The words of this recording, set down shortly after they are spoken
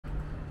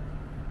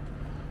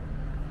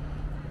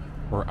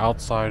We're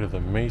outside of the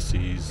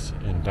Macy's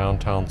in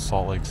downtown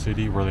Salt Lake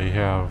City, where they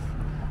have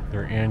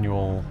their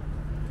annual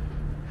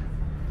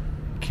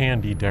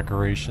candy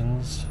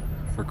decorations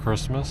for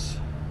Christmas.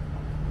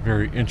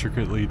 Very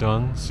intricately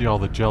done. See all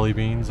the jelly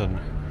beans and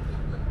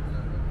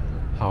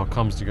how it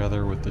comes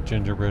together with the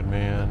gingerbread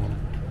man,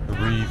 the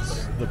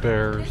wreaths, the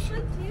bears.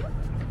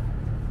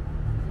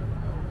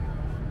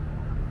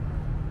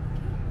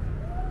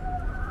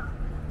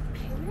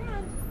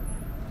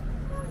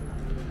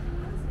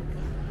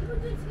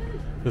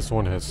 This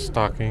one has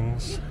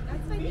stockings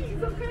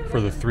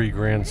for the 3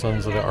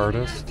 grandsons of the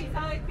artist. Can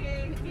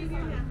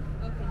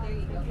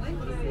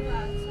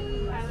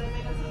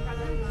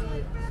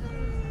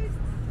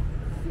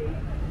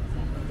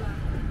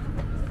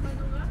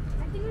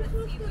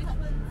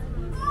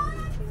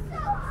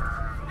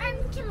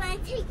I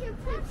take your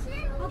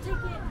picture? I'll take it.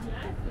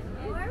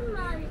 Or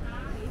mine.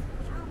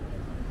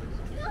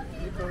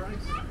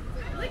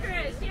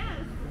 Licorice,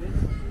 yes.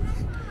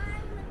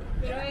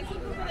 Pero es un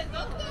poco de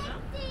todo, ¿no?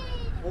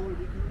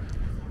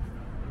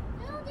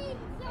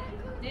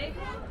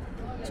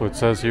 So it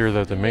says here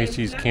that the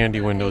Macy's candy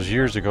windows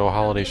years ago,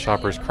 holiday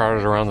shoppers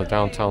crowded around the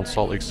downtown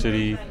Salt Lake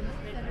City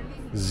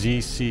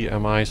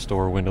ZCMI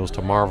store windows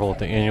to marvel at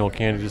the annual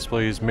candy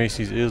displays.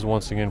 Macy's is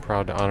once again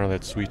proud to honor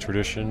that sweet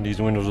tradition.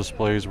 These window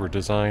displays were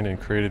designed and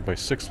created by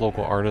 6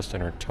 local artists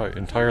and are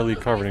entirely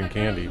covered in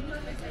candy.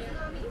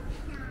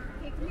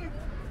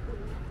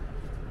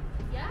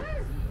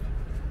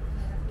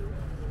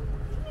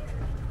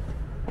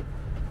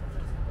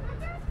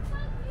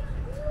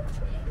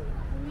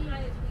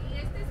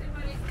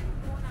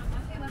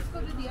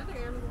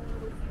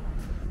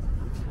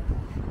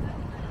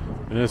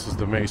 And this is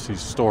the Macy's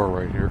store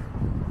right here.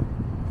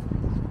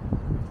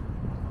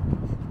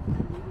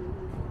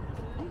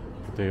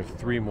 They have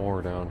 3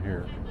 more down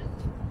here.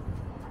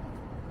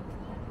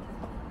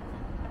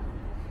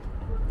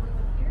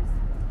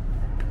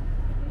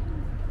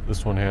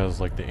 This one has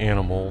like the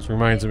animals.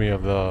 Reminds me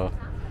of the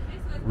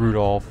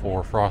Rudolph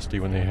or Frosty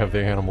when they have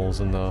the animals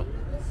in the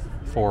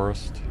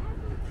forest.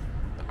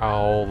 The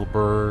owl, the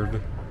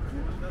bird,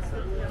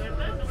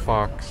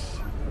 fox.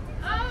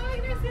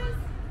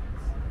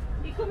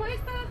 ¿Cómo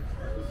está?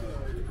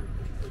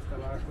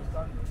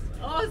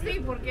 Oh,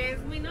 sí, porque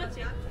es muy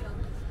noche.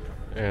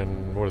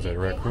 And what is that,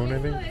 raccoon, I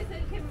think?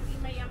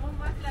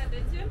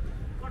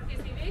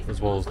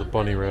 As well as the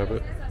bunny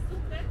rabbit.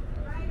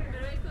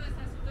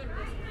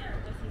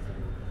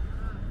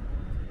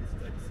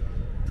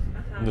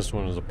 And this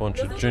one is a bunch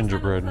of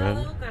gingerbread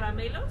men.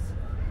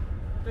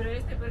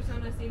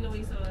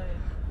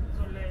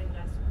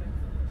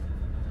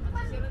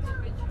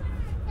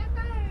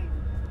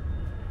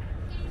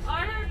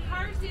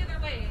 The other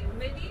way.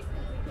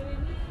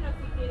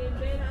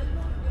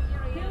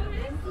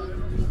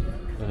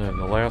 And then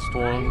the last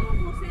one,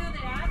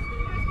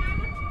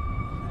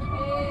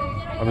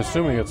 I'm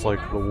assuming it's like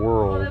the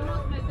world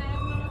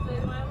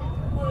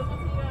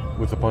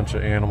with a bunch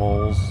of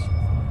animals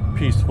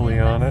peacefully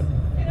on it.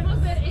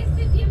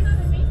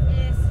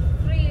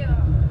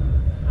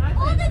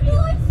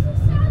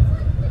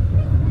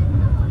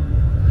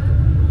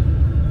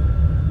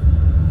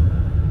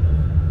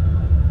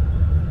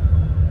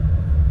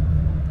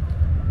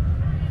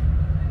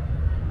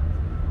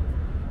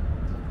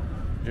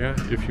 Yeah,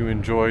 if you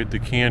enjoyed the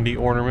candy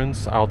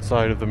ornaments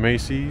outside of the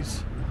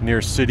Macy's near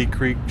City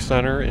Creek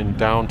Center in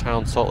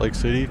downtown Salt Lake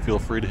City, feel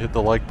free to hit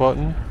the like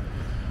button.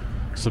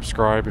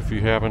 Subscribe if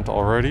you haven't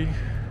already.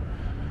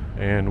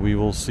 And we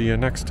will see you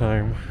next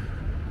time.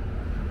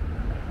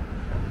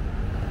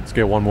 Let's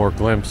get one more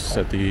glimpse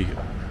at the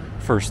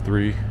first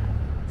 3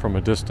 from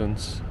a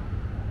distance.